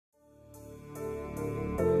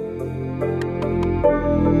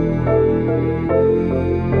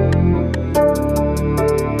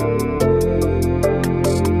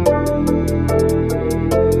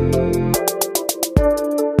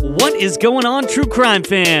is going on, true crime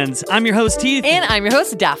fans? I'm your host, Heath. And I'm your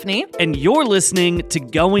host, Daphne. And you're listening to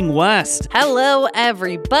Going West. Hello,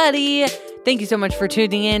 everybody. Thank you so much for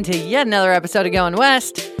tuning in to yet another episode of Going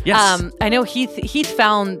West. Yes. I know you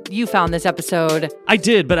found this episode. I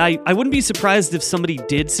did, but I wouldn't be surprised if somebody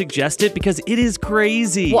did suggest it because it is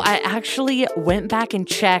crazy. Well, I actually went back and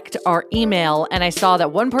checked our email and I saw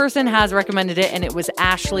that one person has recommended it, and it was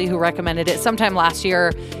Ashley who recommended it sometime last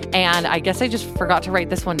year. And I guess I just forgot to write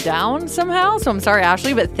this one down somehow. So I'm sorry,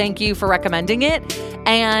 Ashley, but thank you for recommending it.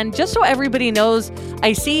 And just so everybody knows,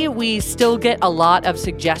 I see we still get a lot of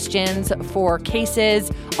suggestions for cases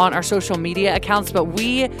on our social media accounts, but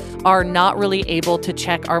we are not really able to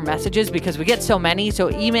check our messages because we get so many. So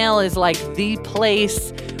email is like the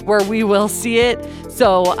place where we will see it.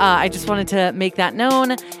 So I just wanted to make that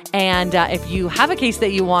known. And if you have a case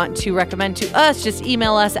that you want to recommend to us, just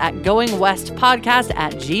email us at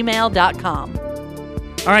goingwestpodcast@gmail.com.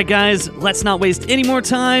 All right, guys, let's not waste any more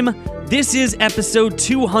time. This is episode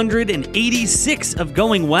 286 of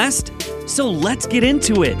Going West, so let's get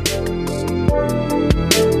into it.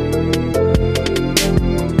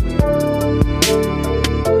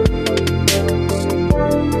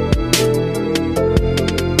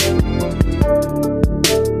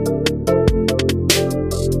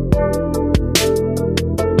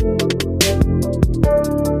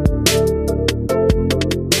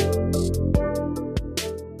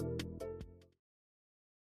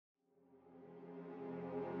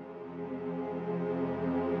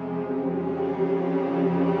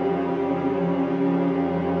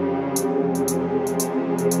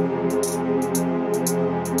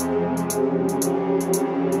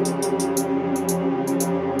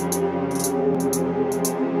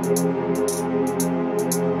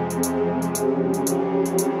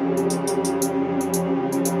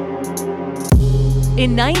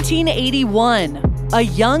 In 1981, a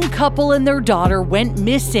young couple and their daughter went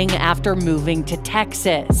missing after moving to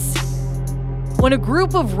Texas. When a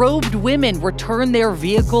group of robed women returned their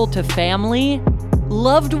vehicle to family,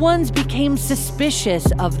 loved ones became suspicious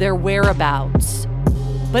of their whereabouts.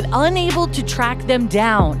 But unable to track them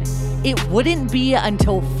down, it wouldn't be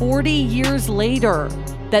until 40 years later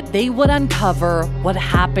that they would uncover what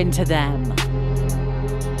happened to them.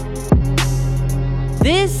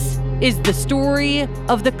 This is the story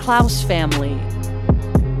of the Klaus family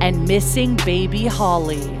and missing baby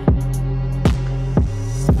Holly.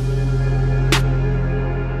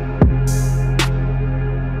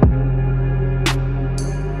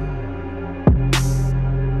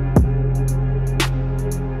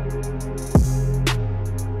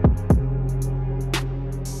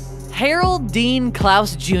 Harold Dean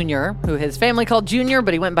Klaus Jr., who his family called Jr.,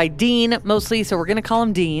 but he went by Dean mostly, so we're going to call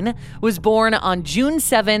him Dean, was born on June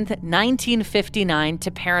 7th, 1959 to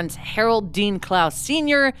parents Harold Dean Klaus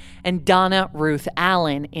Sr. and Donna Ruth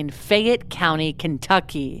Allen in Fayette County,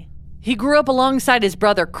 Kentucky. He grew up alongside his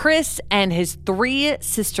brother Chris and his three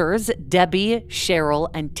sisters, Debbie, Cheryl,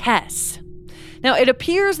 and Tess. Now, it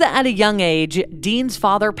appears that at a young age, Dean's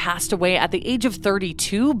father passed away at the age of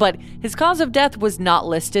 32, but his cause of death was not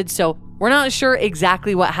listed, so we're not sure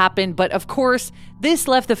exactly what happened, but of course, this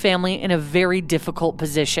left the family in a very difficult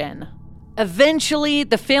position. Eventually,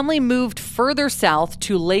 the family moved further south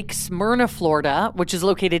to Lake Smyrna, Florida, which is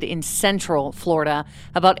located in central Florida,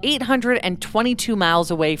 about 822 miles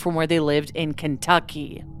away from where they lived in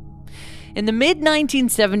Kentucky. In the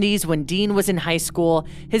mid-1970s, when Dean was in high school,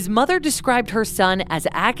 his mother described her son as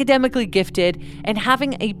academically gifted and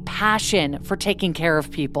having a passion for taking care of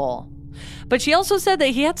people. But she also said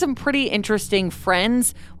that he had some pretty interesting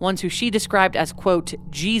friends, ones who she described as, quote,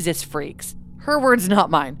 Jesus freaks. Her words, not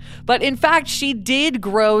mine. But in fact, she did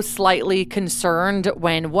grow slightly concerned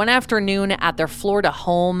when one afternoon at their Florida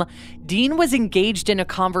home, Dean was engaged in a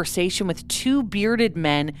conversation with two bearded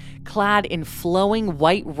men clad in flowing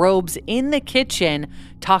white robes in the kitchen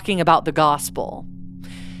talking about the gospel.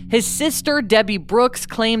 His sister, Debbie Brooks,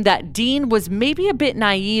 claimed that Dean was maybe a bit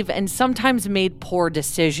naive and sometimes made poor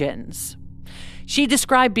decisions. She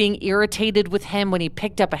described being irritated with him when he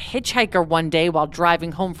picked up a hitchhiker one day while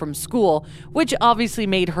driving home from school, which obviously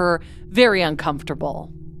made her very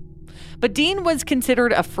uncomfortable. But Dean was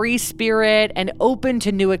considered a free spirit and open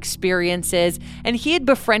to new experiences, and he had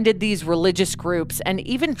befriended these religious groups and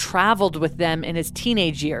even traveled with them in his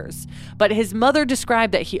teenage years. But his mother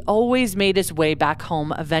described that he always made his way back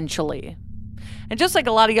home eventually. And just like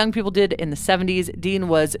a lot of young people did in the 70s, Dean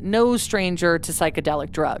was no stranger to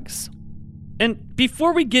psychedelic drugs. And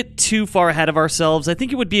before we get too far ahead of ourselves, I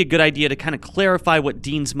think it would be a good idea to kind of clarify what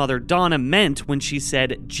Dean's mother, Donna, meant when she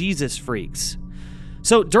said Jesus freaks.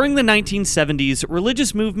 So during the 1970s,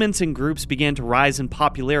 religious movements and groups began to rise in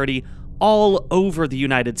popularity all over the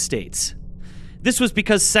United States. This was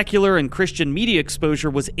because secular and Christian media exposure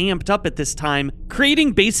was amped up at this time,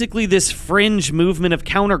 creating basically this fringe movement of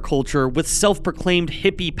counterculture with self-proclaimed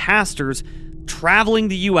hippie pastors traveling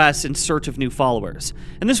the U.S. in search of new followers.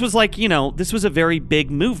 And this was this was a very big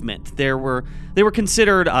movement. They were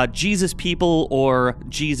considered Jesus people or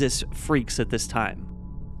Jesus freaks at this time.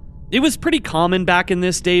 It was pretty common back in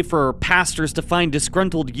this day for pastors to find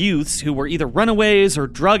disgruntled youths who were either runaways or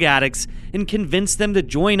drug addicts and convince them to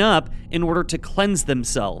join up in order to cleanse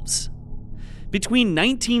themselves. Between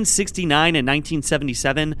 1969 and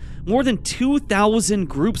 1977, more than 2,000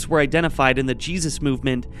 groups were identified in the Jesus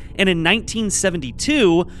movement, and in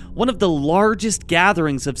 1972, one of the largest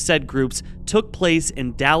gatherings of said groups took place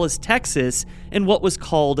in Dallas, Texas, in what was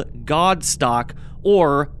called Godstock,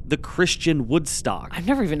 or the Christian Woodstock. I've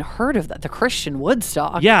never even heard of that, the Christian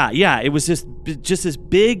Woodstock. Yeah, it was just this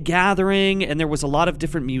big gathering, and there was a lot of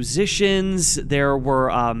different musicians. There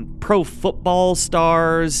were pro football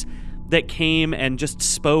stars that came and just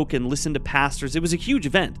spoke and listened to pastors. It was a huge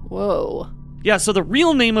event. Whoa. Yeah, so the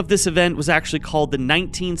real name of this event was actually called the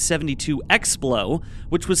 1972 Explo,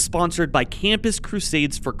 which was sponsored by Campus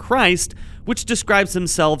Crusades for Christ, which describes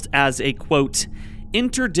themselves as a, quote,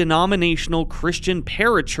 interdenominational Christian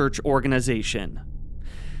parachurch organization.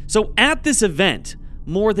 So at this event,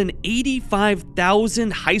 more than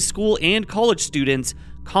 85,000 high school and college students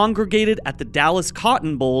congregated at the Dallas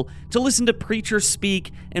Cotton Bowl to listen to preachers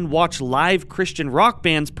speak and watch live Christian rock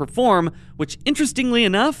bands perform, which interestingly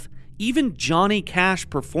enough, even Johnny Cash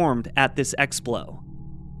performed at this Explo.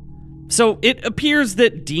 So it appears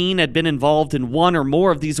that Dean had been involved in one or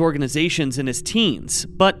more of these organizations in his teens,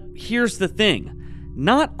 but here's the thing.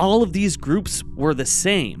 Not all of these groups were the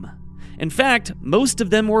same. In fact, most of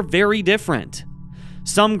them were very different.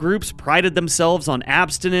 Some groups prided themselves on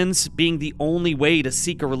abstinence being the only way to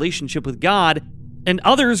seek a relationship with God, and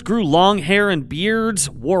others grew long hair and beards,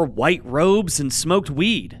 wore white robes, and smoked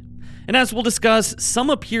weed. And as we'll discuss, some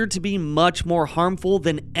appeared to be much more harmful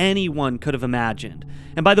than anyone could have imagined.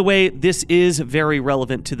 And by the way, this is very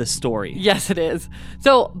relevant to the story. Yes, it is.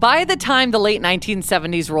 So by the time the late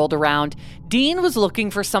 1970s rolled around, Dean was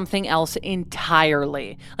looking for something else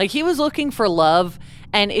entirely. Like, he was looking for love,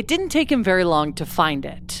 and it didn't take him very long to find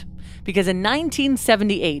it. Because in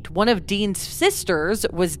 1978, one of Dean's sisters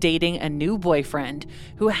was dating a new boyfriend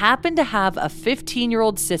who happened to have a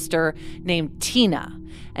 15-year-old sister named Tina.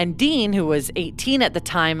 And Dean, who was 18 at the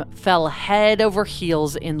time, fell head over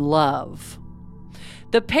heels in love.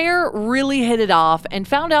 The pair really hit it off and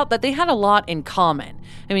found out that they had a lot in common.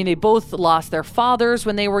 I mean, they both lost their fathers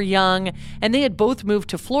when they were young, and they had both moved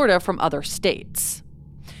to Florida from other states.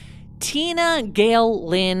 Tina Gail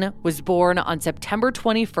Lynn was born on September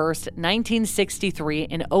 21st, 1963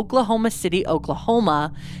 in Oklahoma City,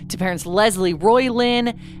 Oklahoma, to parents Leslie Roy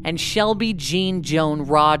Lynn and Shelby Jean Joan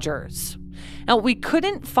Rogers. Now, we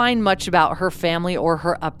couldn't find much about her family or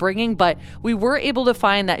her upbringing, but we were able to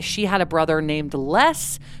find that she had a brother named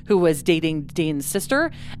Les, who was dating Dean's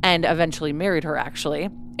sister, and eventually married her, actually,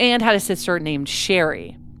 and had a sister named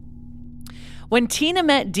Sherry. When Tina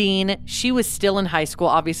met Dean, she was still in high school.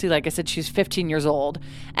 Obviously, like I said, she's 15 years old.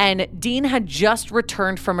 And Dean had just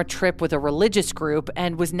returned from a trip with a religious group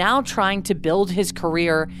and was now trying to build his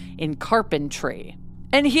career in carpentry.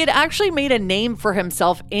 And he had actually made a name for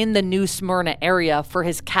himself in the New Smyrna area for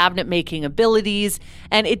his cabinet-making abilities,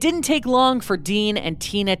 and it didn't take long for Dean and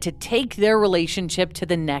Tina to take their relationship to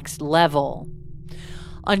the next level.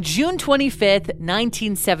 On June 25th,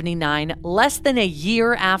 1979, less than a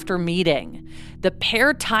year after meeting, the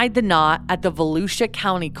pair tied the knot at the Volusia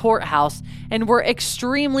County Courthouse and were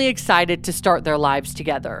extremely excited to start their lives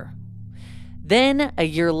together. Then, a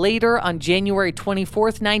year later, on January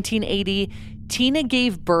 24th, 1980, Tina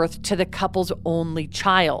gave birth to the couple's only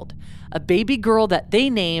child, a baby girl that they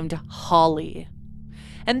named Holly.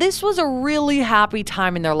 And this was a really happy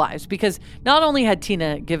time in their lives because not only had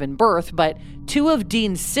Tina given birth, but two of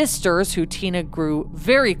Dean's sisters, who Tina grew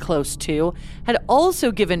very close to, had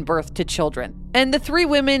also given birth to children. And the three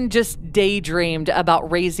women just daydreamed about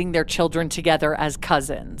raising their children together as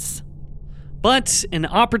cousins. But an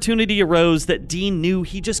opportunity arose that Dean knew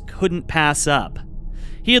he just couldn't pass up.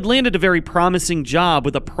 He had landed a very promising job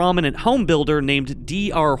with a prominent home builder named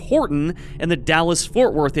D.R. Horton in the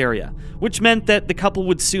Dallas-Fort Worth area, which meant that the couple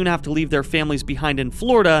would soon have to leave their families behind in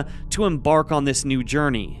Florida to embark on this new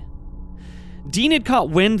journey. Dean had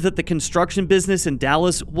caught wind that the construction business in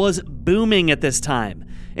Dallas was booming at this time,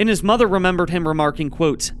 and his mother remembered him remarking,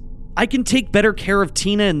 quote, "I can take better care of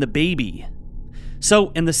Tina and the baby."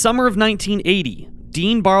 So, in the summer of 1980,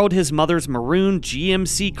 Dean borrowed his mother's maroon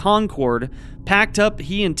GMC Concorde, packed up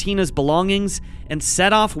he and Tina's belongings, and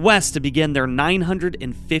set off west to begin their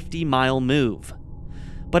 950-mile move.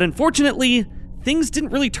 But unfortunately, things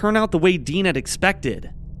didn't really turn out the way Dean had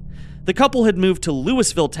expected. The couple had moved to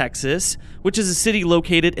Lewisville, Texas, which is a city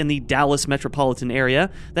located in the Dallas metropolitan area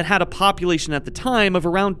that had a population at the time of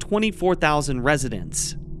around 24,000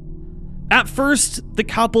 residents. At first, the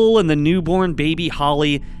couple and the newborn baby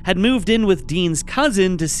Holly had moved in with Dean's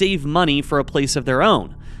cousin to save money for a place of their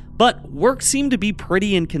own, but work seemed to be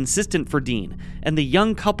pretty inconsistent for Dean, and the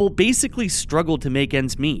young couple basically struggled to make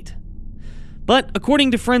ends meet. But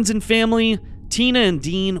according to friends and family, Tina and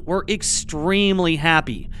Dean were extremely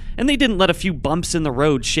happy, and they didn't let a few bumps in the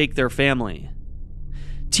road shake their family.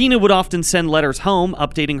 Tina would often send letters home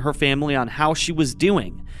updating her family on how she was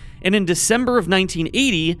doing, and in December of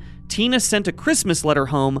 1980, Tina sent a Christmas letter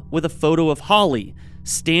home with a photo of Holly,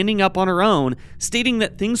 standing up on her own, stating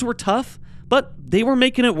that things were tough, but they were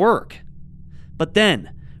making it work. But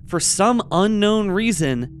then, for some unknown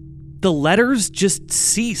reason, the letters just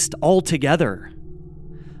ceased altogether.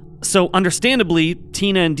 So understandably,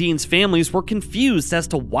 Tina and Dean's families were confused as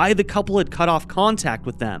to why the couple had cut off contact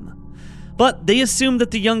with them. But they assumed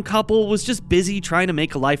that the young couple was just busy trying to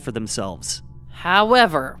make a life for themselves.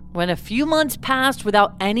 However, when a few months passed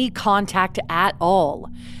without any contact at all,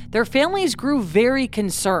 their families grew very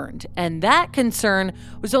concerned, and that concern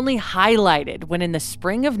was only highlighted when in the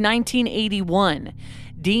spring of 1981,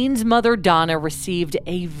 Dean's mother Donna received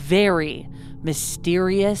a very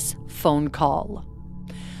mysterious phone call.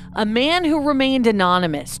 A man who remained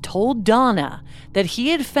anonymous told Donna that he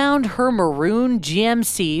had found her maroon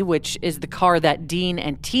GMC, which is the car that Dean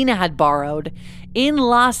and Tina had borrowed, in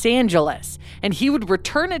Los Angeles, and he would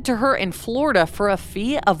return it to her in Florida for a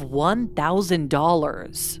fee of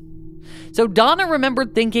 $1,000. So Donna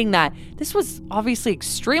remembered thinking that this was obviously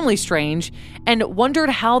extremely strange and wondered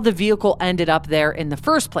how the vehicle ended up there in the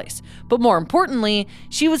first place. But more importantly,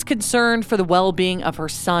 she was concerned for the well-being of her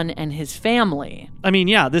son and his family. I mean,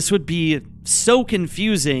 yeah, this would be so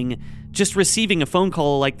confusing just receiving a phone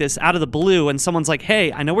call like this out of the blue and someone's like,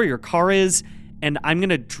 hey, I know where your car is and I'm going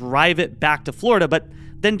to drive it back to Florida, but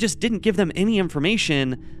then just didn't give them any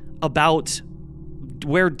information about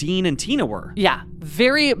where Dean and Tina were. Yeah,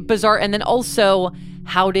 very bizarre. And then also,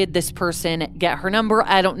 how did this person get her number?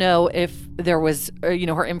 I don't know if there was,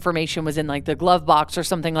 her information was in like the glove box or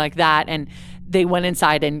something like that, and they went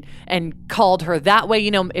inside and called her that way,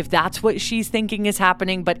 if that's what she's thinking is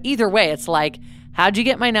happening. But either way, it's like, how'd you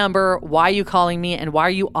get my number? Why are you calling me? And why are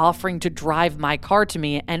you offering to drive my car to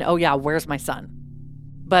me? And oh yeah, where's my son?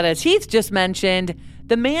 But as Heath just mentioned,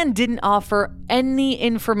 the man didn't offer any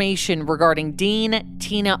information regarding Dean,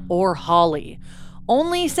 Tina, or Holly,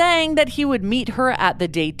 only saying that he would meet her at the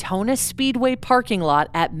Daytona Speedway parking lot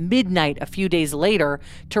at midnight a few days later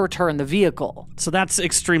to return the vehicle. So that's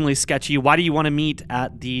extremely sketchy. Why do you want to meet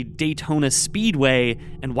at the Daytona Speedway,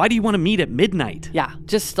 and why do you want to meet at midnight? Yeah,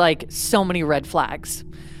 just like so many red flags.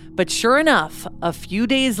 But sure enough, a few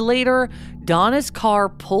days later, Donna's car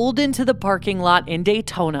pulled into the parking lot in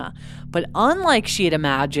Daytona. But unlike she had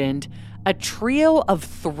imagined, a trio of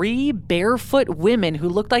 3 barefoot women who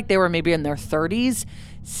looked like they were maybe in their 30s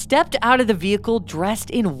stepped out of the vehicle dressed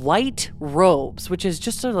in white robes, which is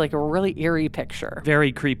just a really eerie picture.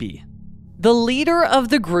 Very creepy. The leader of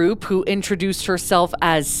the group, who introduced herself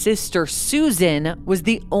as Sister Susan, was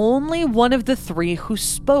the only one of the 3 who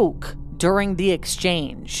spoke during the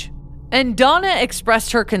exchange. And Donna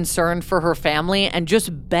expressed her concern for her family and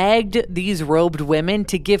just begged these robed women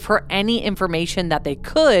to give her any information that they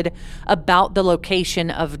could about the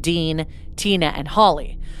location of Dean, Tina, and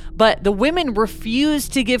Holly. But the women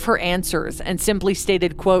refused to give her answers and simply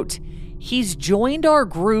stated, quote, "He's joined our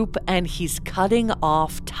group and he's cutting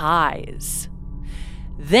off ties."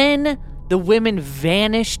 Then the women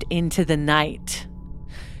vanished into the night.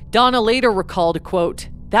 Donna later recalled, quote,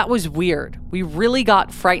 "That was weird. We really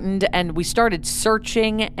got frightened and we started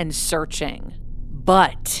searching and searching.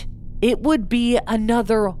 But it would be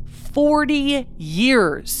another 40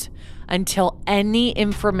 years until any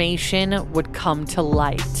information would come to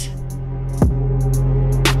light."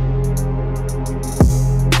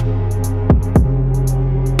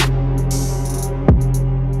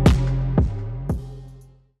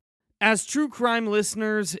 As true crime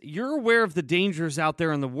listeners, you're aware of the dangers out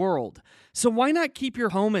there in the world, so why not keep your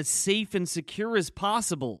home as safe and secure as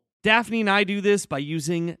possible? Daphne and I do this by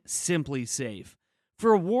using Simply Safe.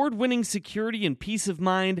 For award-winning security and peace of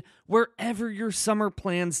mind wherever your summer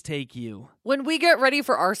plans take you. When we get ready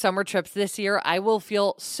for our summer trips this year, I will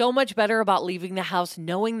feel so much better about leaving the house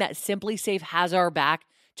knowing that Simply Safe has our back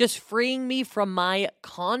just freeing me from my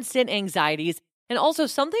constant anxieties. And also,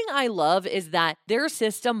 something I love is that their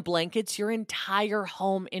system blankets your entire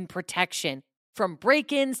home in protection, from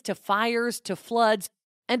break-ins to fires to floods.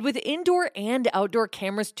 And with indoor and outdoor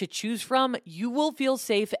cameras to choose from, you will feel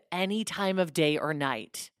safe any time of day or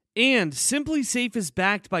night. And Simply Safe is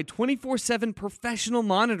backed by 24/7 professional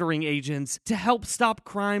monitoring agents to help stop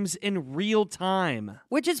crimes in real time.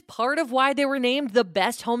 Which is part of why they were named the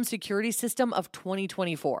best home security system of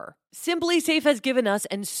 2024. Simply Safe has given us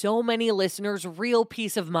and so many listeners real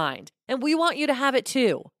peace of mind, and we want you to have it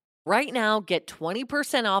too. Right now, get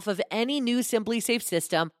 20% off of any new Simply Safe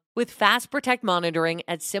system with Fast Protect monitoring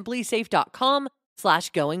at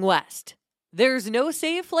simplysafe.com/goingwest. There's no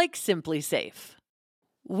safe like Simply Safe.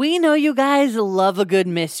 We know you guys love a good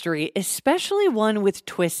mystery, especially one with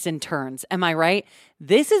twists and turns. Am I right?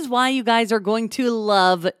 This is why you guys are going to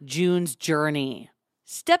love June's Journey.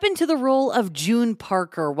 Step into the role of June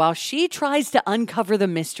Parker while she tries to uncover the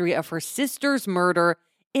mystery of her sister's murder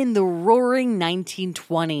in the roaring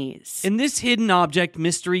 1920s. In this hidden object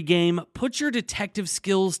mystery game, put your detective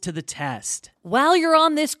skills to the test. While you're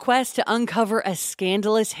on this quest to uncover a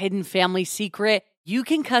scandalous hidden family secret, you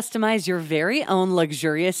can customize your very own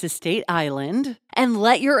luxurious estate island and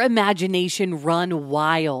let your imagination run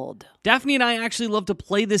wild. Daphne and I actually love to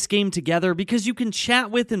play this game together because you can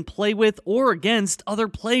chat with and play with or against other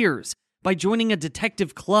players by joining a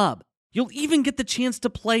detective club. You'll even get the chance to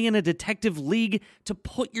play in a detective league to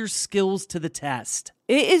put your skills to the test.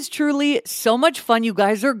 It is truly so much fun. You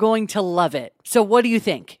guys are going to love it. So what do you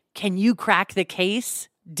think? Can you crack the case?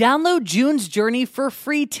 Download June's Journey for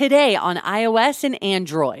free today on iOS and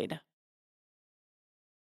Android.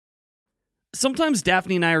 Sometimes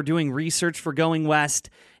Daphne and I are doing research for Going West,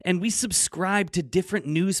 and we subscribe to different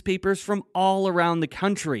newspapers from all around the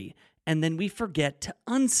country, and then we forget to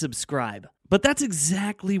unsubscribe. But that's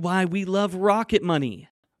exactly why we love Rocket Money.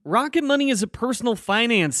 Rocket Money is a personal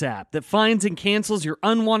finance app that finds and cancels your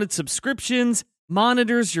unwanted subscriptions,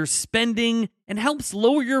 monitors your spending, and helps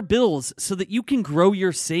lower your bills so that you can grow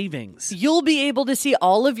your savings. You'll be able to see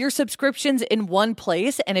all of your subscriptions in one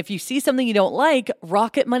place, and if you see something you don't like,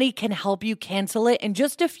 Rocket Money can help you cancel it in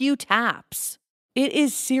just a few taps. It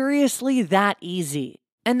is seriously that easy.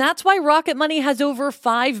 And that's why Rocket Money has over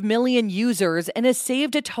 5 million users and has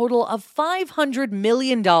saved a total of $500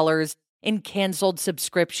 million in canceled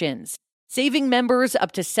subscriptions, saving members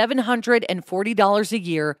up to $740 a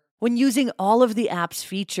year when using all of the app's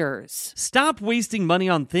features. Stop wasting money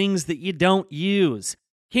on things that you don't use.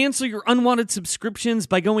 Cancel your unwanted subscriptions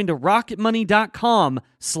by going to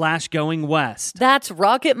rocketmoney.com/goingwest. That's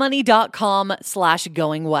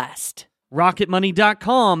rocketmoney.com/goingwest.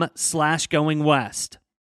 rocketmoney.com/goingwest.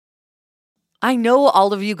 I know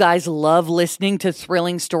all of you guys love listening to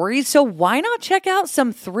thrilling stories, so why not check out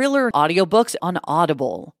some thriller audiobooks on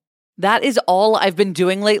Audible? That is all I've been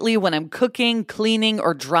doing lately when I'm cooking, cleaning,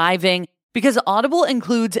 or driving, because Audible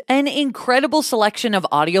includes an incredible selection of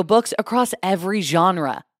audiobooks across every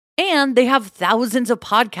genre. And they have thousands of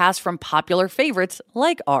podcasts from popular favorites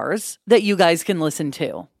like ours that you guys can listen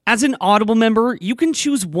to. As an Audible member, you can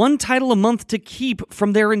choose one title a month to keep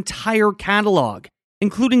from their entire catalog,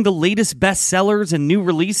 including the latest bestsellers and new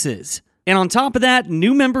releases. And on top of that,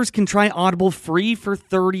 new members can try Audible free for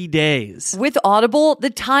 30 days. With Audible,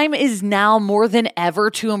 the time is now more than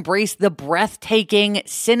ever to embrace the breathtaking,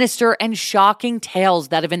 sinister, and shocking tales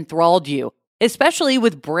that have enthralled you, especially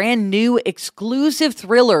with brand new exclusive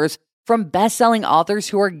thrillers from best-selling authors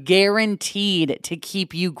who are guaranteed to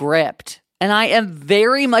keep you gripped. And I am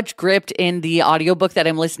very much gripped in the audiobook that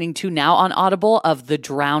I'm listening to now on Audible of The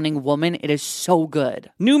Drowning Woman. It is so good.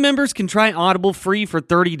 New members can try Audible free for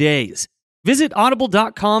 30 days. Visit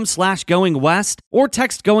audible.com/goingwest or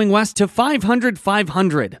text Going West to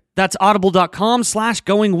 500-500. That's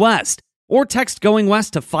audible.com/goingwest or text Going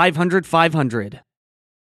West to 500-500.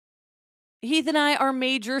 Heath and I are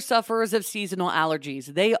major sufferers of seasonal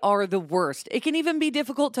allergies. They are the worst. It can even be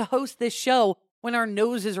difficult to host this show when our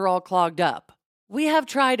noses are all clogged up. We have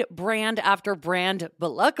tried brand after brand, but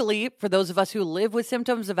luckily, for those of us who live with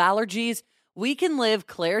symptoms of allergies, we can live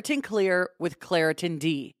Claritin Clear with Claritin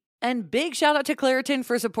D. And big shout out to Claritin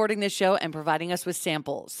for supporting this show and providing us with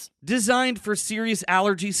samples. Designed for serious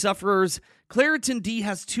allergy sufferers, Claritin D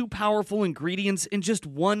has 2 powerful ingredients in just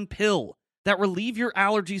one pill that relieve your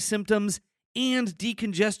allergy symptoms and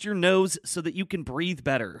decongest your nose so that you can breathe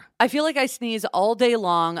better. I feel like I sneeze all day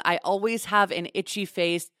long. I always have an itchy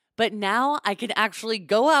face, but now I can actually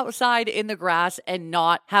go outside in the grass and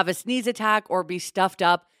not have a sneeze attack or be stuffed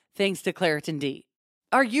up thanks to Claritin D.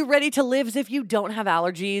 Are you ready to live as if you don't have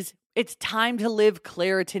allergies? It's time to live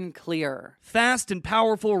Claritin Clear. Fast and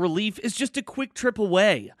powerful relief is just a quick trip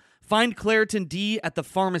away. Find Claritin D at the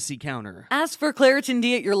pharmacy counter. Ask for Claritin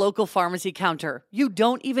D at your local pharmacy counter. You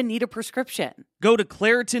don't even need a prescription. Go to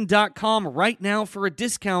Claritin.com right now for a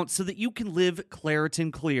discount so that you can live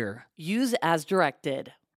Claritin Clear. Use as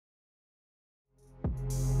directed.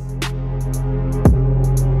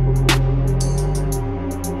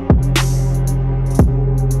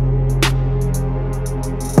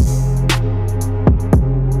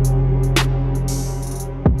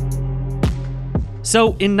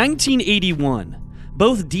 So, in 1981,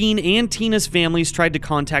 both Dean and Tina's families tried to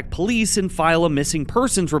contact police and file a missing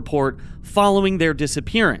persons report following their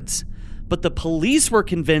disappearance. But the police were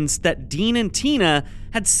convinced that Dean and Tina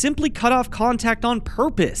had simply cut off contact on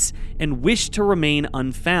purpose and wished to remain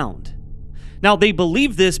unfound. Now, they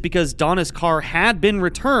believed this because Donna's car had been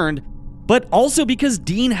returned, but also because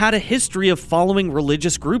Dean had a history of following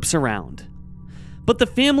religious groups around. But the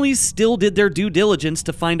families still did their due diligence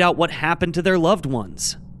to find out what happened to their loved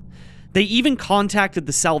ones. They even contacted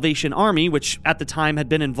the Salvation Army, which at the time had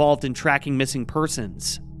been involved in tracking missing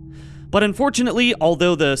persons. But unfortunately,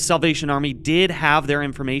 although the Salvation Army did have their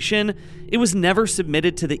information, it was never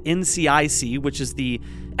submitted to the NCIC, which is the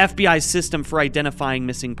FBI's system for identifying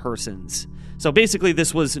missing persons. So basically,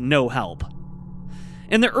 this was no help.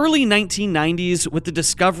 In the early 1990s, with the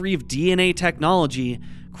discovery of DNA technology,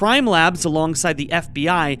 crime labs alongside the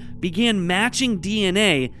FBI began matching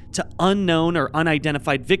DNA to unknown or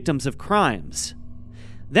unidentified victims of crimes.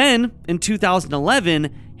 Then, in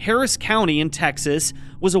 2011, Harris County in Texas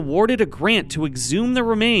was awarded a grant to exhume the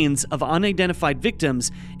remains of unidentified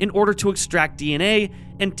victims in order to extract DNA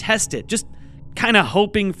and test it, just kind of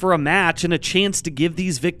hoping for a match and a chance to give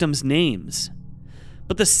these victims names.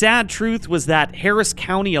 But the sad truth was that Harris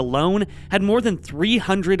County alone had more than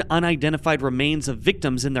 300 unidentified remains of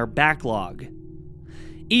victims in their backlog.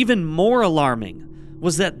 Even more alarming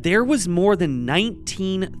was that there was more than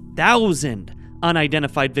 19,000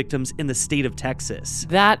 unidentified victims in the state of Texas.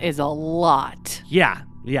 That is a lot. Yeah,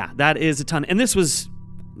 that is a ton. And this was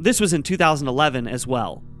in 2011 as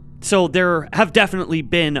well. So there have definitely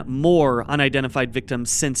been more unidentified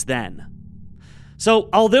victims since then. So,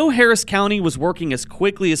 although Harris County was working as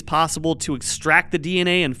quickly as possible to extract the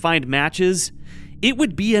DNA and find matches, it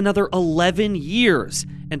would be another 11 years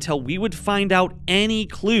until we would find out any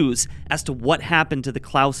clues as to what happened to the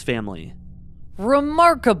Klaus family.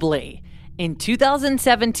 Remarkably, in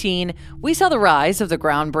 2017, we saw the rise of the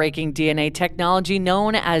groundbreaking DNA technology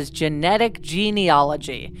known as genetic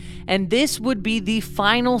genealogy, and this would be the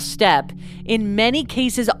final step in many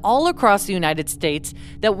cases all across the United States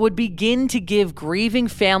that would begin to give grieving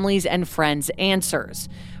families and friends answers,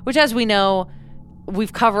 which, as we know,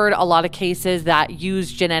 we've covered a lot of cases that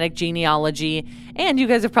use genetic genealogy, and you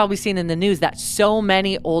guys have probably seen in the news that so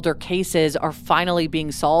many older cases are finally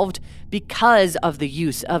being solved because of the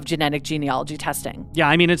use of genetic genealogy testing. Yeah,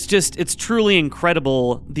 I mean, it's truly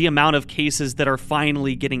incredible the amount of cases that are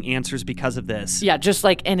finally getting answers because of this. Yeah, just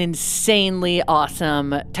like an insanely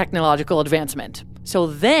awesome technological advancement. So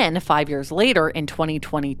then, 5 years later, in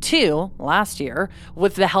 2022, last year,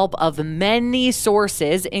 with the help of many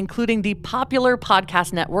sources, including the popular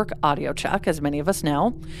podcast network AudioChuck, as many of us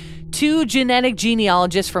know, 2 genetic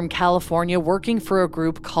genealogists from California working for a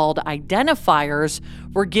group called Identifiers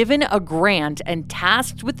were given a grant and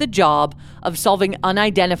tasked with the job of solving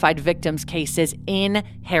unidentified victims' cases in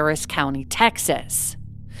Harris County, Texas.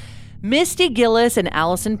 Misty Gillis and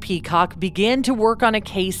Allison Peacock began to work on a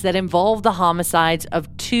case that involved the homicides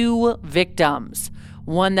of 2 victims.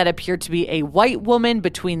 One that appeared to be a white woman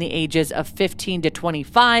between the ages of 15 to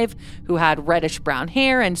 25 who had reddish brown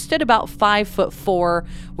hair and stood about 5'4"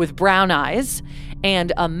 with brown eyes,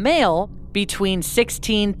 and a male between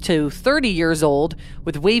 16 to 30 years old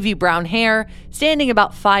with wavy brown hair, standing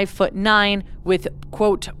about 5'9" with,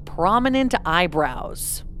 quote, prominent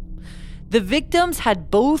eyebrows. The victims had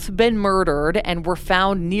both been murdered and were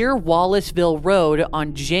found near Wallaceville Road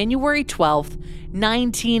on January 12th,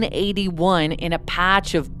 1981 in a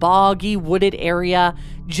patch of boggy, wooded area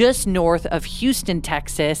just north of Houston,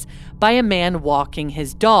 Texas, by a man walking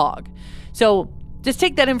his dog. So just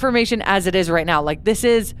take that information as it is right now. Like, this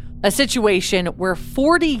is a situation where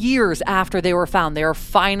 40 years after they were found, they are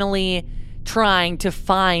finally trying to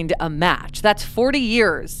find a match. That's 40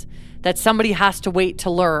 years that somebody has to wait to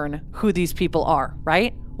learn who these people are,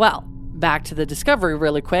 right? Well, back to the discovery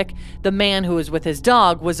really quick. The man who was with his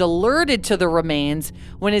dog was alerted to the remains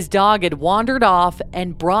when his dog had wandered off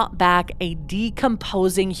and brought back a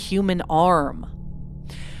decomposing human arm.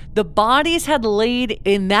 The bodies had laid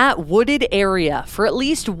in that wooded area for at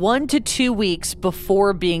least 1 to 2 weeks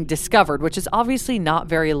before being discovered, which is obviously not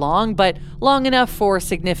very long, but long enough for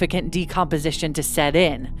significant decomposition to set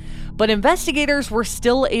in. But investigators were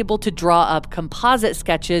still able to draw up composite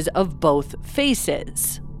sketches of both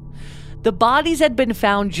faces. The bodies had been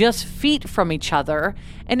found just feet from each other,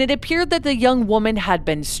 and it appeared that the young woman had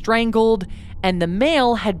been strangled, and the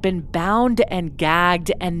male had been bound and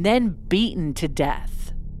gagged and then beaten to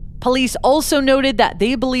death. Police also noted that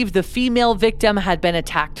they believed the female victim had been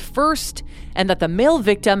attacked first and that the male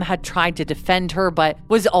victim had tried to defend her but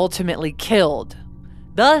was ultimately killed.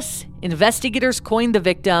 Thus, investigators coined the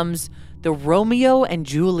victims the Romeo and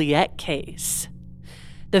Juliet case.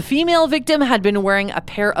 The female victim had been wearing a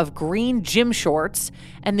pair of green gym shorts,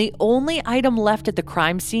 and the only item left at the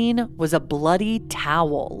crime scene was a bloody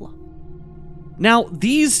towel. Now,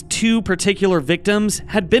 these two particular victims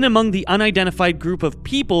had been among the unidentified group of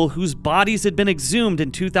people whose bodies had been exhumed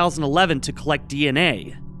in 2011 to collect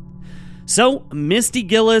DNA. So, Misty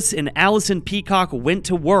Gillis and Allison Peacock went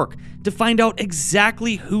to work to find out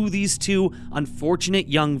exactly who these two unfortunate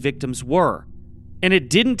young victims were. And it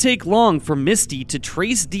didn't take long for Misty to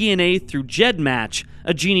trace DNA through GEDmatch,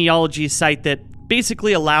 a genealogy site that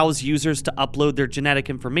basically allows users to upload their genetic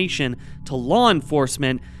information to law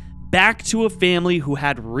enforcement, back to a family who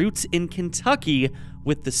had roots in Kentucky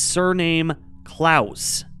with the surname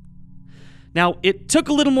Klaus. Now, it took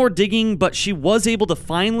a little more digging, but she was able to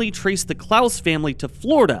finally trace the Klaus family to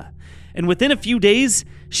Florida, and within a few days,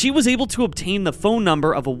 she was able to obtain the phone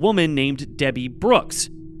number of a woman named Debbie Brooks,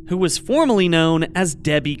 who was formerly known as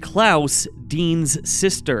Debbie Klaus, Dean's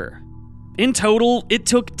sister. In total, it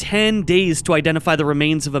took 10 days to identify the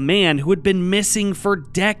remains of a man who had been missing for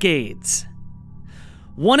decades.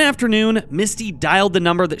 One afternoon, Misty dialed the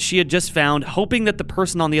number that she had just found, hoping that the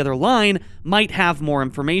person on the other line might have more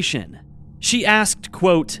information. She asked,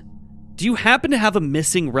 quote, "Do you happen to have a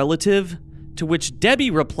missing relative?" To which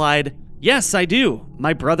Debbie replied, "Yes, I do.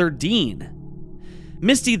 My brother Dean."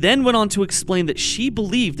 Misty then went on to explain that she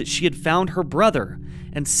believed that she had found her brother,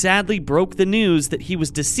 and sadly broke the news that he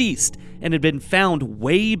was deceased and had been found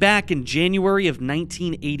way back in January of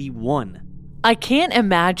 1981. I can't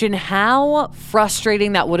imagine how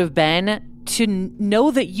frustrating that would have been to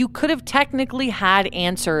know that you could have technically had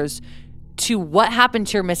answers to what happened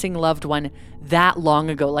to your missing loved one that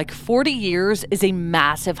long ago. Like 40 years is a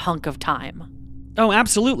massive hunk of time. Oh,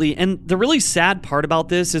 absolutely. And the really sad part about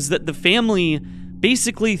this is that the family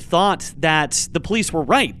basically thought that the police were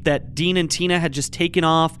right, that Dean and Tina had just taken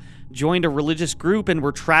off, joined a religious group, and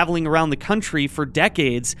were traveling around the country for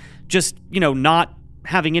decades, just, not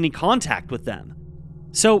having any contact with them.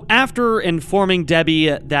 So after informing Debbie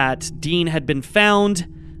that Dean had been found,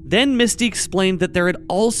 then Misty explained that there had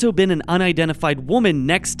also been an unidentified woman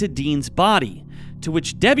next to Dean's body, to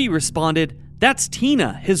which Debbie responded, "That's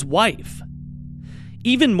Tina, his wife."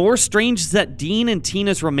 Even more strange is that Dean and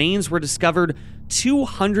Tina's remains were discovered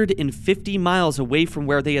 250 miles away from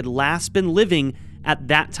where they had last been living at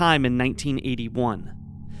that time in 1981.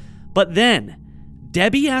 But then,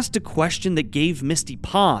 Debbie asked a question that gave Misty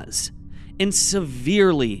pause and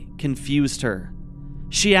severely confused her.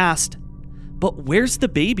 She asked, "But where's the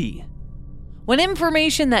baby?" When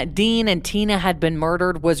information that Dean and Tina had been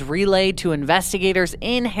murdered was relayed to investigators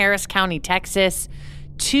in Harris County, Texas,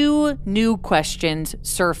 2 new questions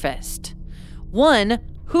surfaced. One,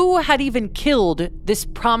 who had even killed this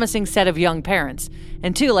promising set of young parents?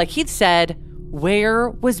 And 2, like Heath said, where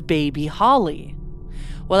was baby Holly?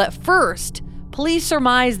 Well, at first, police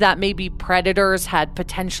surmised that maybe predators had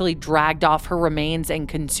potentially dragged off her remains and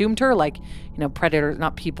consumed her, like, predators,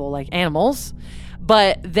 not people, like animals.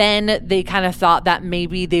 But then they kind of thought that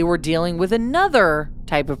maybe they were dealing with another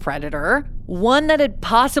type of predator, one that had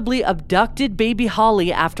possibly abducted baby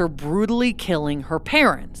Holly after brutally killing her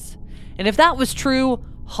parents. And if that was true,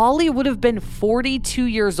 Holly would have been 42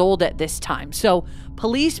 years old at this time. So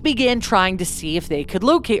police began trying to see if they could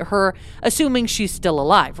locate her, assuming she's still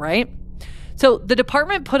alive, right? So the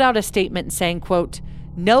department put out a statement saying, quote,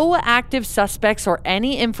 "No active suspects or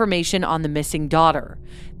any information on the missing daughter.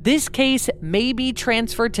 This case may be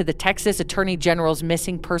transferred to the Texas Attorney General's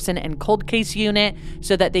Missing Person and Cold Case Unit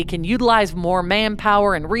so that they can utilize more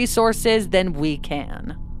manpower and resources than we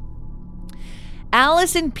can."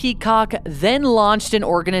 Allison Peacock then launched an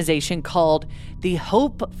organization called the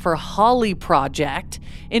Hope for Holly Project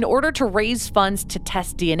in order to raise funds to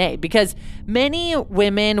test DNA, because many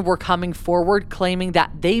women were coming forward claiming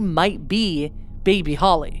that they might be baby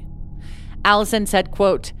Holly. Allison said,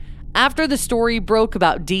 quote, After the story broke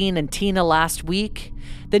about Dean and Tina last week,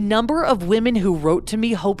 the number of women who wrote to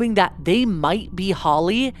me hoping that they might be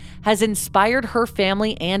Holly has inspired her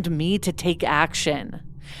family and me to take action.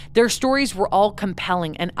 Their stories were all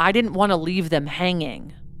compelling, and I didn't want to leave them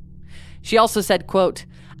hanging. She also said, quote,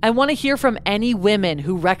 I want to hear from any women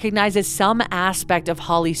who recognizes some aspect of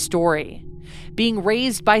Holly's story. Being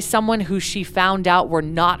raised by someone who she found out were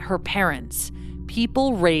not her parents.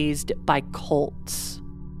 People raised by cults.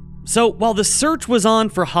 So while the search was on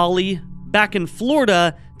for Holly, back in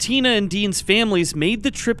Florida, Tina and Dean's families made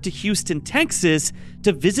the trip to Houston, Texas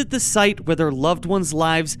to visit the site where their loved ones'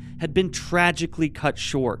 lives had been tragically cut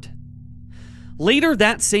short. Later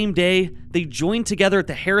that same day, they joined together at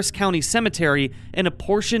the Harris County Cemetery in a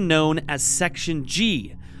portion known as Section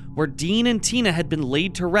G, where Dean and Tina had been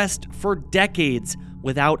laid to rest for decades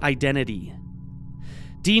without identity.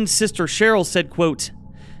 Dean's sister Cheryl said, quote,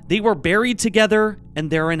 they were buried together and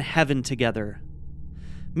they're in heaven together.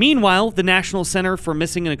 Meanwhile, the National Center for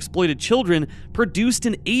Missing and Exploited Children produced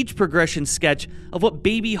an age progression sketch of what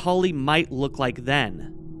baby Holly might look like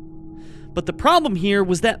then. But the problem here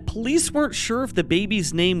was that police weren't sure if the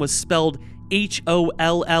baby's name was spelled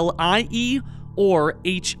Hollie or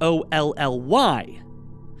Holly.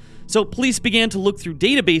 So police began to look through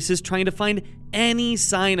databases trying to find any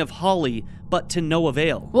sign of Holly, but to no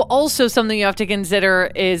avail. Well, also something you have to consider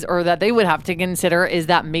is, or that they would have to consider, is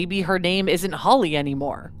that maybe her name isn't Holly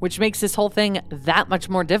anymore, which makes this whole thing that much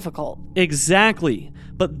more difficult. Exactly.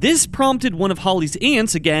 But this prompted one of Holly's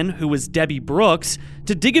aunts, again, who was Debbie Brooks,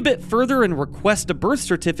 to dig a bit further and request a birth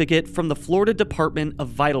certificate from the Florida Department of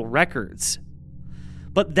Vital Records.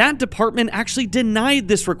 But that department actually denied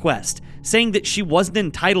this request, saying that she wasn't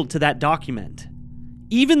entitled to that document.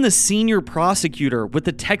 Even the senior prosecutor with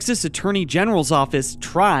the Texas Attorney General's office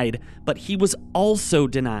tried, but he was also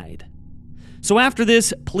denied. So after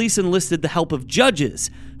this, police enlisted the help of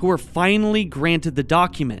judges who were finally granted the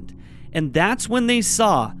document, and that's when they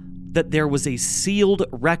saw that there was a sealed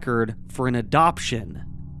record for an adoption.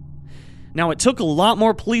 Now, it took a lot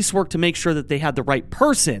more police work to make sure that they had the right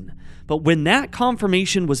person, but when that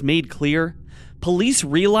confirmation was made clear, police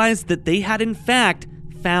realized that they had in fact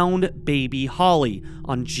found baby Holly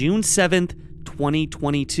on June 7th,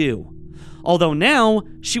 2022. Although now,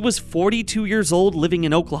 she was 42 years old living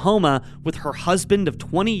in Oklahoma with her husband of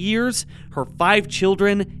 20 years, her 5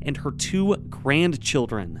 children, and her 2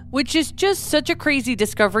 grandchildren. Which is just such a crazy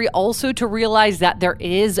discovery also to realize that there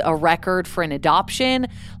is a record for an adoption.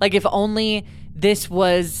 Like if only this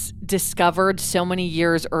was discovered so many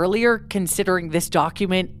years earlier, considering this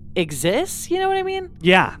document exists, you know what I mean?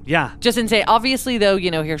 Yeah. Just insane. Obviously, though,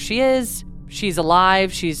 here she is. She's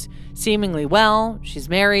alive. She's seemingly well. She's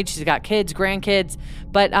married. She's got kids, grandkids.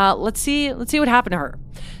 But let's see what happened to her.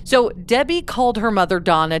 So Debbie called her mother,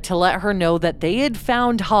 Donna, to let her know that they had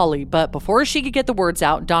found Holly. But before she could get the words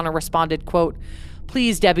out, Donna responded, quote,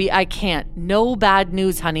 please, Debbie, I can't. No bad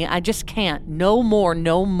news, honey. I just can't. No more,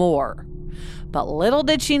 no more. But little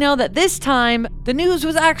did she know that this time, the news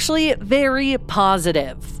was actually very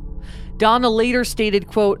positive. Donna later stated,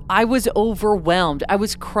 quote, I was overwhelmed. I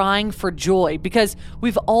was crying for joy because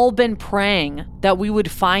we've all been praying that we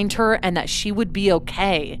would find her and that she would be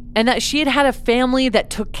okay, and that she had had a family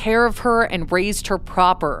that took care of her and raised her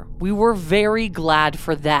proper. We were very glad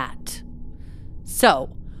for that.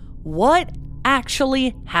 So, what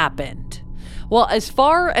actually happened? Well, as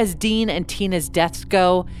far as Dean and Tina's deaths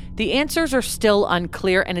go, the answers are still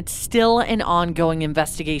unclear, and it's still an ongoing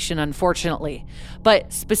investigation, unfortunately.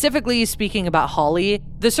 But specifically speaking about Holly,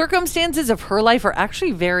 the circumstances of her life are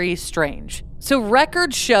actually very strange. So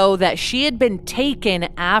records show that she had been taken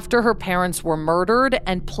after her parents were murdered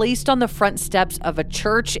and placed on the front steps of a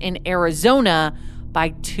church in Arizona by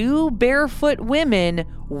 2 barefoot women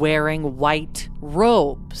wearing white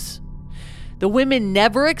robes. The women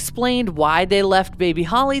never explained why they left baby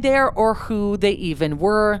Holly there or who they even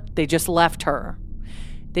were. They just left her.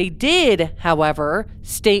 They did, however,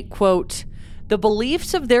 state, quote, the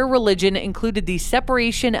beliefs of their religion included the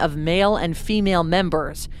separation of male and female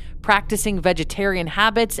members, practicing vegetarian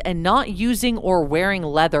habits, and not using or wearing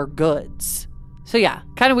leather goods. So yeah,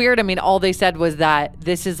 kind of weird. I mean, all they said was that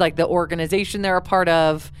this is like the organization they're a part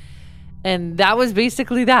of. And that was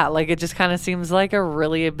basically that. Like, it just kind of seems like a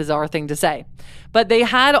really bizarre thing to say. But they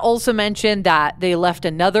had also mentioned that they left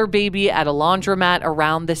another baby at a laundromat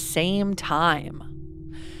around the same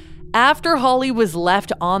time. After Holly was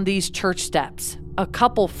left on these church steps, a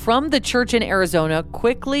couple from the church in Arizona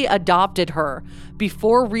quickly adopted her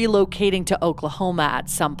before relocating to Oklahoma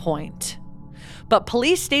at some point. But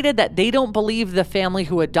police stated that they don't believe the family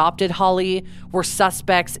who adopted Holly were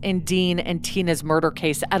suspects in Dean and Tina's murder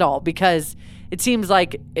case at all, because it seems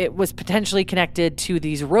like it was potentially connected to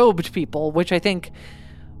these robed people, which I think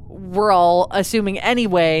we're all assuming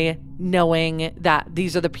anyway, knowing that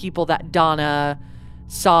these are the people that Donna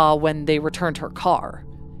saw when they returned her car.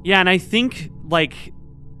 Yeah, and I think, like,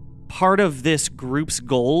 part of this group's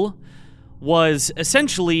goal was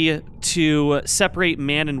essentially to separate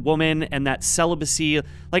man and woman, and that celibacy.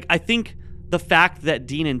 Like, I think the fact that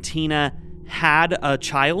Dean and Tina had a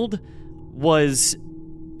child was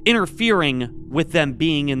interfering with them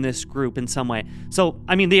being in this group in some way. So,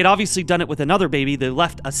 I mean, they had obviously done it with another baby. They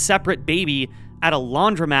left a separate baby at a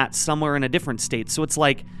laundromat somewhere in a different state. So it's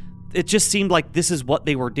like, it just seemed like this is what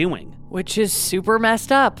they were doing. Which is super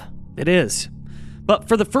messed up. It is. But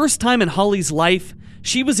for the first time in Holly's life,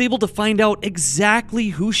 she was able to find out exactly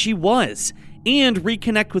who she was and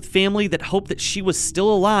reconnect with family that hoped that she was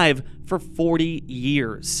still alive for 40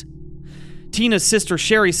 years. Tina's sister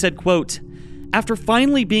Sherry said, quote, "After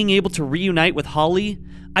finally being able to reunite with Holly,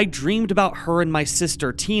 I dreamed about her and my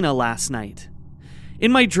sister Tina last night.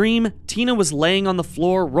 In my dream, Tina was laying on the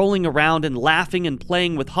floor, rolling around and laughing and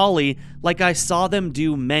playing with Holly like I saw them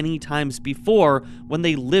do many times before when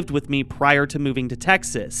they lived with me prior to moving to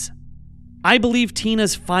Texas. I believe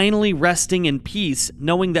Tina's finally resting in peace,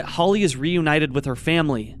 knowing that Holly is reunited with her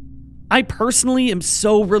family. I personally am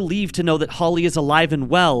so relieved to know that Holly is alive and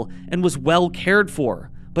well and was well cared for,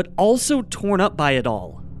 but also torn up by it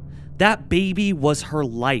all. That baby was her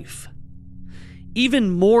life." Even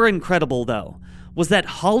more incredible, though, was that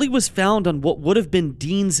Holly was found on what would have been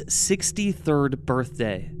Dean's 63rd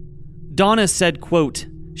birthday. Donna said, quote,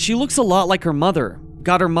 "She looks a lot like her mother,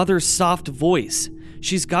 got her mother's soft voice.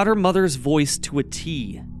 She's got her mother's voice to a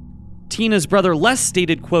T." Tina's brother Les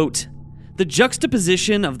stated, quote, "The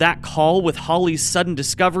juxtaposition of that call with Holly's sudden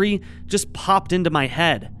discovery just popped into my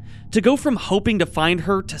head. To go from hoping to find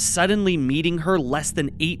her to suddenly meeting her less than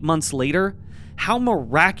 8 months later, how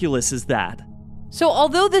miraculous is that?" So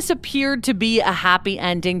although this appeared to be a happy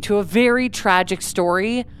ending to a very tragic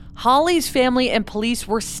story, Holly's family and police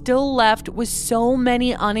were still left with so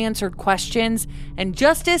many unanswered questions, and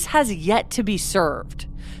justice has yet to be served.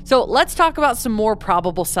 So let's talk about some more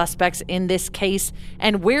probable suspects in this case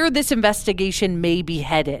and where this investigation may be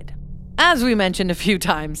headed. As we mentioned a few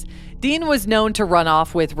times, Dean was known to run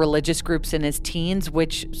off with religious groups in his teens,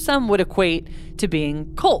 which some would equate to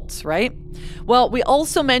being cults, right? Well, we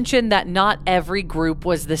also mentioned that not every group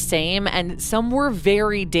was the same, and some were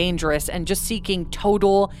very dangerous and just seeking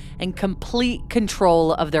total and complete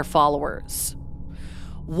control of their followers.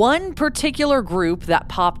 One particular group that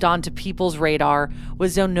popped onto people's radar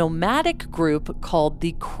was a nomadic group called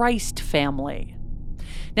the Christ Family.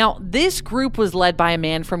 Now, this group was led by a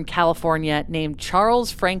man from California named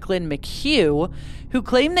Charles Franklin McHugh, who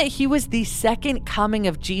claimed that he was the second coming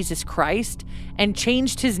of Jesus Christ and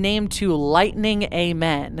changed his name to Lightning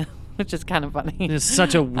Amen, which is kind of funny. It's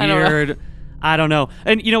such a weird, I don't know.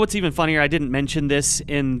 And you know what's even funnier? I didn't mention this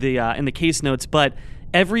in the case notes, but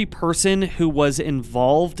every person who was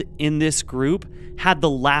involved in this group had the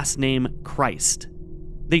last name Christ.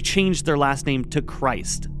 They changed their last name to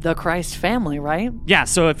Christ. The Christ family, right? Yeah,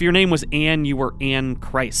 so if your name was Ann, you were Ann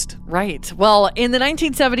Christ. Right. Well, in the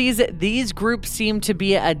 1970s, these groups seemed to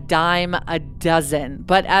be a dime a dozen.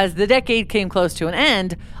 But as the decade came close to an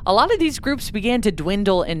end, a lot of these groups began to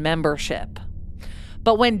dwindle in membership.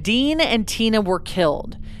 But when Dean and Tina were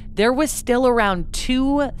killed, there was still around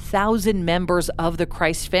 2,000 members of the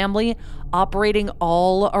Christ family operating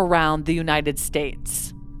all around the United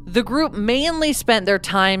States. The group mainly spent their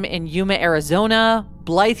time in Yuma, Arizona,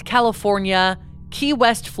 Blythe, California, Key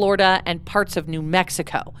West, Florida, and parts of New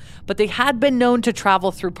Mexico, but they had been known to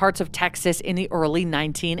travel through parts of Texas in the early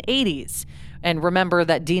 1980s. And remember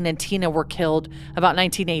that Dean and Tina were killed about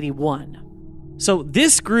 1981. So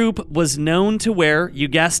this group was known to wear, you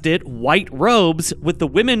guessed it, white robes, with the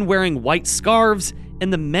women wearing white scarves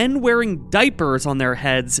and the men wearing diapers on their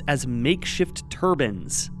heads as makeshift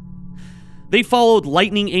turbans. They followed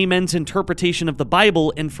Lightning Amen's interpretation of the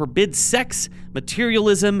Bible and forbid sex,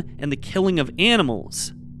 materialism, and the killing of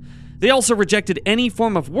animals. They also rejected any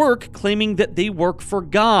form of work, claiming that they work for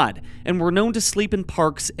God, and were known to sleep in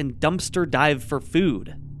parks and dumpster dive for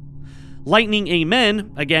food. Lightning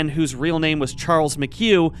Amen, again whose real name was Charles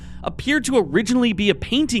McHugh, appeared to originally be a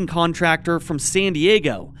painting contractor from San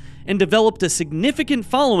Diego, and developed a significant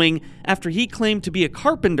following after he claimed to be a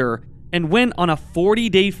carpenter and went on a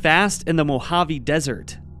 40-day fast in the Mojave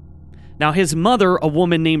Desert. Now, his mother, a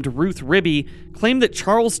woman named Ruth Ribby, claimed that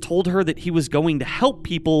Charles told her that he was going to help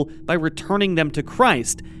people by returning them to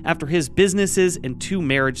Christ after his businesses and 2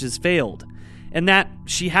 marriages failed, and that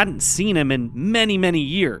she hadn't seen him in many, many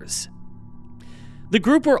years. The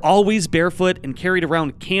group were always barefoot and carried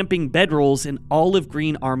around camping bedrolls in olive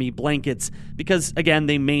green army blankets because, again,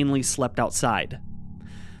 they mainly slept outside.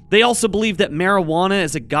 They also believed that marijuana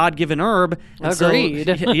is a God-given herb.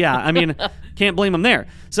 Agreed. So, yeah, I mean, can't blame them there.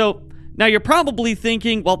 So now you're probably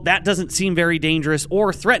thinking, well, that doesn't seem very dangerous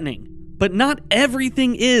or threatening. But not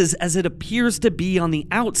everything is as it appears to be on the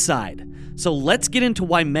outside. So let's get into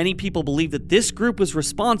why many people believe that this group was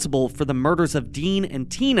responsible for the murders of Dean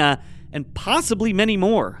and Tina and possibly many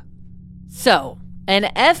more. So,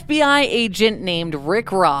 an FBI agent named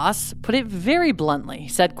Rick Ross put it very bluntly. He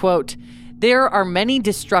said, quote, "There are many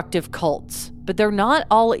destructive cults, but they're not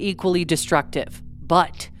all equally destructive.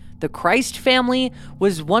 But the Christ family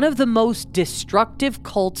was one of the most destructive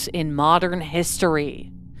cults in modern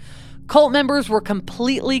history. Cult members were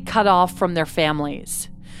completely cut off from their families.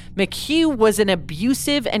 McHugh was an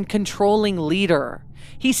abusive and controlling leader.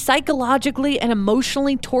 He psychologically and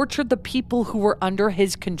emotionally tortured the people who were under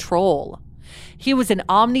his control. He was an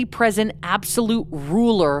omnipresent, absolute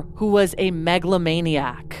ruler who was a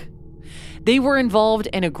megalomaniac. They were involved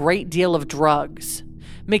in a great deal of drugs.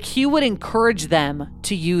 McHugh would encourage them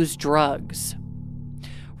to use drugs."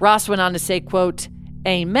 Ross went on to say, quote,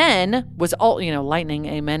 "Amen was all, Lightning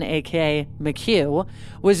Amen, aka McHugh,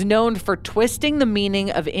 was known for twisting the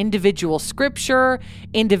meaning of individual scripture,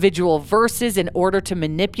 individual verses in order to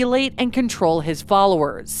manipulate and control his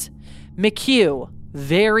followers. McHugh,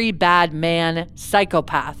 very bad man,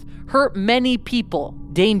 psychopath, hurt many people,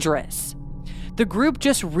 dangerous. The group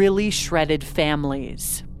just really shredded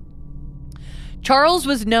families." Charles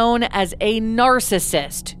was known as a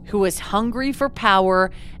narcissist who was hungry for power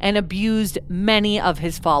and abused many of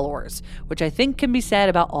his followers, which I think can be said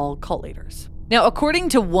about all cult leaders. Now, according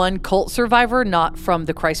to one cult survivor, not from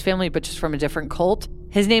the Christ family, but just from a different cult,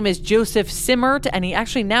 his name is Joseph Simmert, and he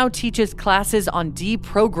actually now teaches classes on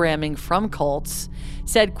deprogramming from cults,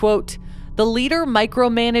 said, quote, "The leader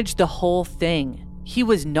micromanaged the whole thing. He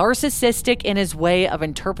was narcissistic in his way of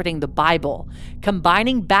interpreting the Bible,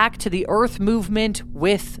 combining back to the Earth movement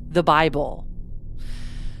with the Bible."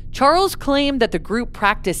 Charles claimed that the group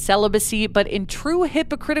practiced celibacy, but in true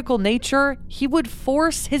hypocritical nature, he would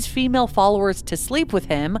force his female followers to sleep with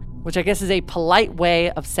him, which I guess is a polite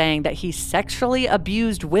way of saying that he sexually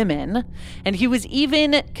abused women, and he was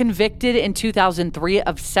even convicted in 2003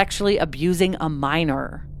 of sexually abusing a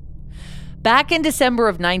minor. Back in December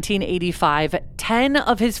of 1985, 10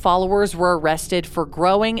 of his followers were arrested for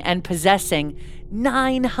growing and possessing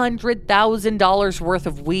 $900,000 worth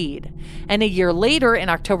of weed. And a year later, in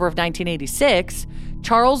October of 1986,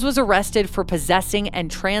 Charles was arrested for possessing and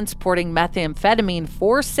transporting methamphetamine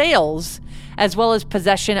for sales, as well as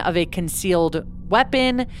possession of a concealed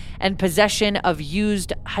weapon and possession of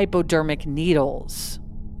used hypodermic needles.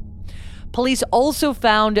 Police also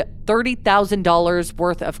found $30,000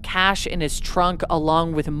 worth of cash in his trunk,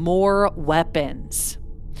 along with more weapons.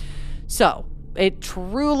 So, it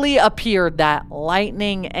truly appeared that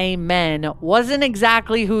Lightning Amen wasn't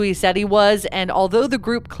exactly who he said he was, and although the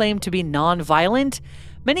group claimed to be non-violent,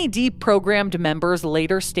 many deprogrammed members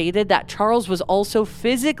later stated that Charles was also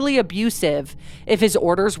physically abusive if his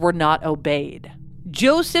orders were not obeyed.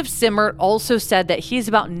 Joseph Simmert also said that he is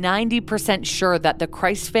about 90% sure that the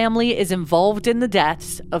Christ family is involved in the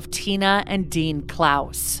deaths of Tina and Dean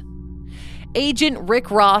Klaus. Agent Rick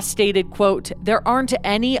Ross stated, quote, "There aren't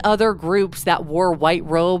any other groups that wore white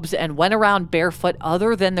robes and went around barefoot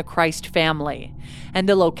other than the Christ family, and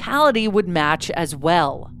the locality would match as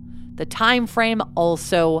well. The time frame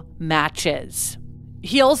also matches."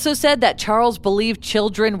 He also said that Charles believed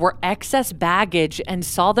children were excess baggage and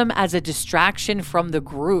saw them as a distraction from the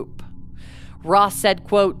group. Ross said,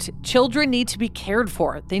 quote, "Children need to be cared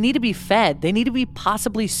for. They need to be fed. They need to be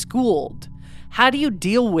possibly schooled. How do you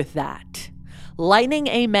deal with that?" Lightning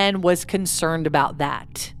Amen was concerned about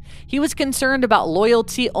that. He was concerned about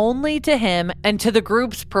loyalty only to him and to the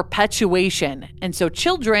group's perpetuation, and so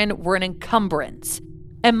children were an encumbrance.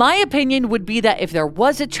 And my opinion would be that if there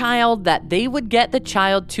was a child, that they would get the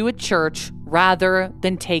child to a church rather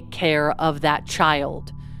than take care of that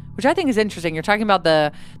child, which I think is interesting. You're talking about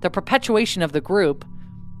the perpetuation of the group.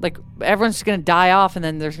 Like, everyone's just going to die off and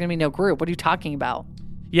then there's going to be no group. What are you talking about?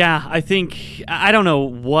 Yeah, I don't know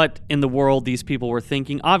what in the world these people were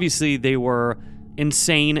thinking. Obviously, they were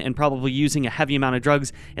insane and probably using a heavy amount of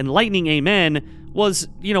drugs, and Lightning Amen was,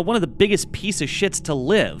 one of the biggest piece of shits to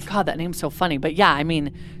live. God, that name's so funny. But yeah, I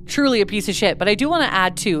mean, truly a piece of shit. But I do want to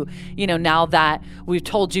add too, now that we've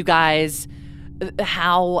told you guys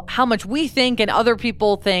how much we think and other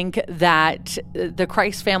people think that the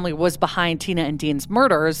Christ family was behind Tina and Dean's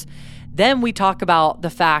murders, then we talk about the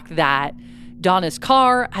fact that Donna's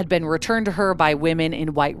car had been returned to her by women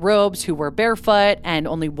in white robes who were barefoot, and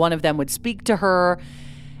only one of them would speak to her.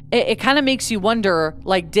 It kind of makes you wonder,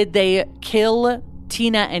 did they kill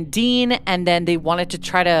Tina and Dean, and then they wanted to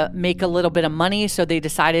try to make a little bit of money, so they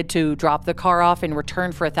decided to drop the car off in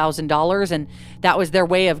return for $1,000, and that was their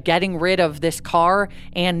way of getting rid of this car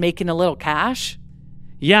and making a little cash?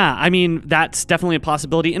 Yeah, I mean, that's definitely a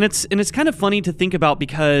possibility, and it's kind of funny to think about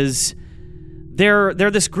because they're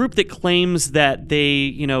this group that claims that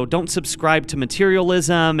they, don't subscribe to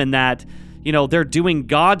materialism and that, they're doing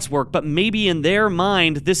God's work, but maybe in their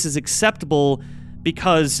mind this is acceptable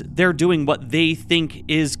because they're doing what they think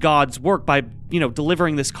is God's work by,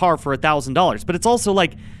 delivering this car for $1,000. But it's also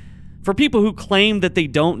for people who claim that they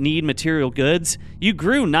don't need material goods, you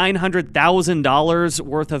grew $900,000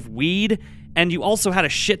 worth of weed, and you also had a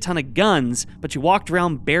shit ton of guns, but you walked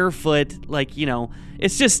around barefoot,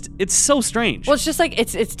 it's so strange. Well, it's just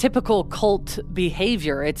it's typical cult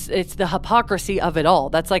behavior. It's the hypocrisy of it all.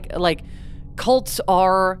 That's like cults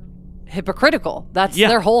are hypocritical. That's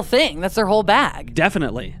their whole thing. That's their whole bag.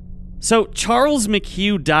 Definitely. So Charles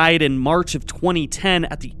McHugh died in March of 2010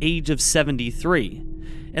 at the age of 73.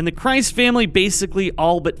 And the Christ family basically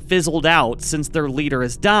all but fizzled out since their leader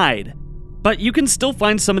has died. But you can still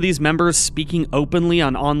find some of these members speaking openly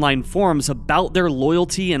on online forums about their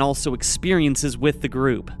loyalty and also experiences with the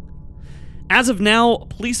group. As of now,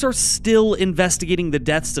 police are still investigating the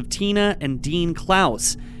deaths of Tina and Dean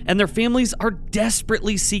Klaus, and their families are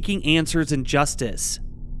desperately seeking answers and justice.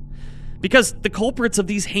 Because the culprits of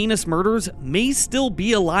these heinous murders may still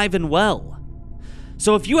be alive and well.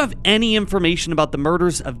 So if you have any information about the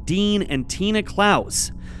murders of Dean and Tina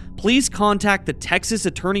Klaus, please contact the Texas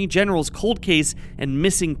Attorney General's Cold Case and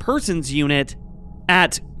Missing Persons Unit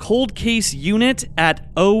at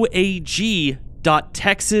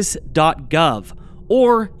coldcaseunit@oag.texas.gov,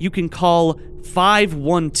 or you can call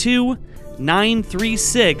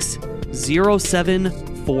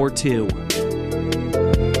 512-936-0742.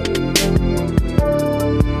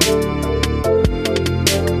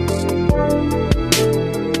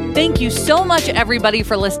 Thank you so much, everybody,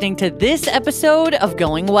 for listening to this episode of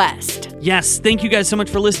Going West. Yes, thank you guys so much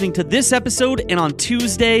for listening to this episode, and on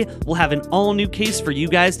Tuesday, we'll have an all-new case for you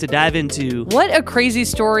guys to dive into. What a crazy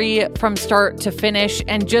story from start to finish,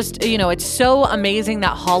 and just, it's so amazing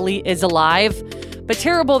that Holly is alive, but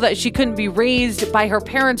terrible that she couldn't be raised by her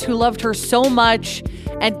parents who loved her so much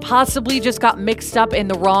and possibly just got mixed up in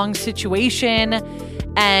the wrong situation.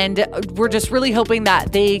 And we're just really hoping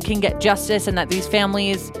that they can get justice and that these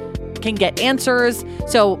families can get answers.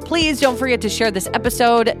 So please don't forget to share this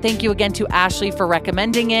episode. Thank you again to Ashley for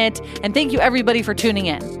recommending it. And thank you everybody for tuning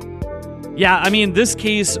in. Yeah, I mean, this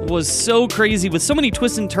case was so crazy with so many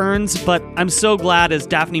twists and turns, but I'm so glad, as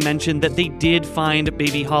Daphne mentioned, that they did find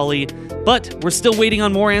baby Holly. But we're still waiting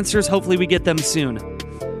on more answers. Hopefully we get them soon.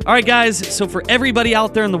 All right, guys. So for everybody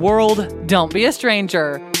out there in the world, don't be a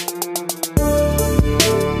stranger.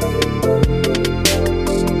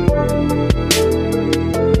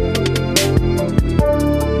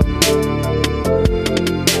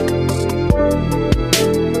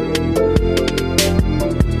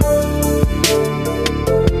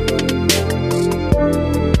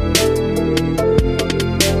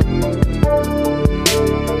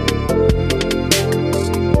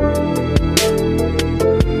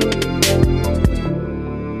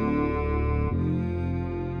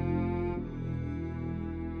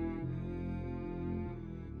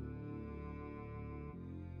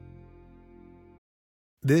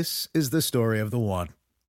 This is the story of the one.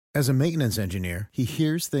 As a maintenance engineer, he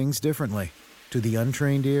hears things differently. To the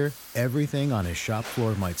untrained ear, everything on his shop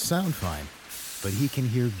floor might sound fine, but he can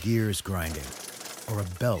hear gears grinding or a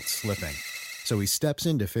belt slipping. So he steps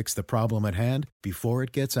in to fix the problem at hand before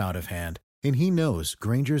it gets out of hand. And he knows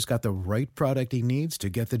Grainger's got the right product he needs to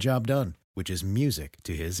get the job done, which is music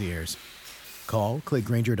to his ears. Call, click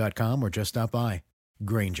Grainger.com, or just stop by.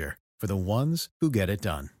 Grainger, for the ones who get it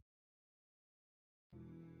done.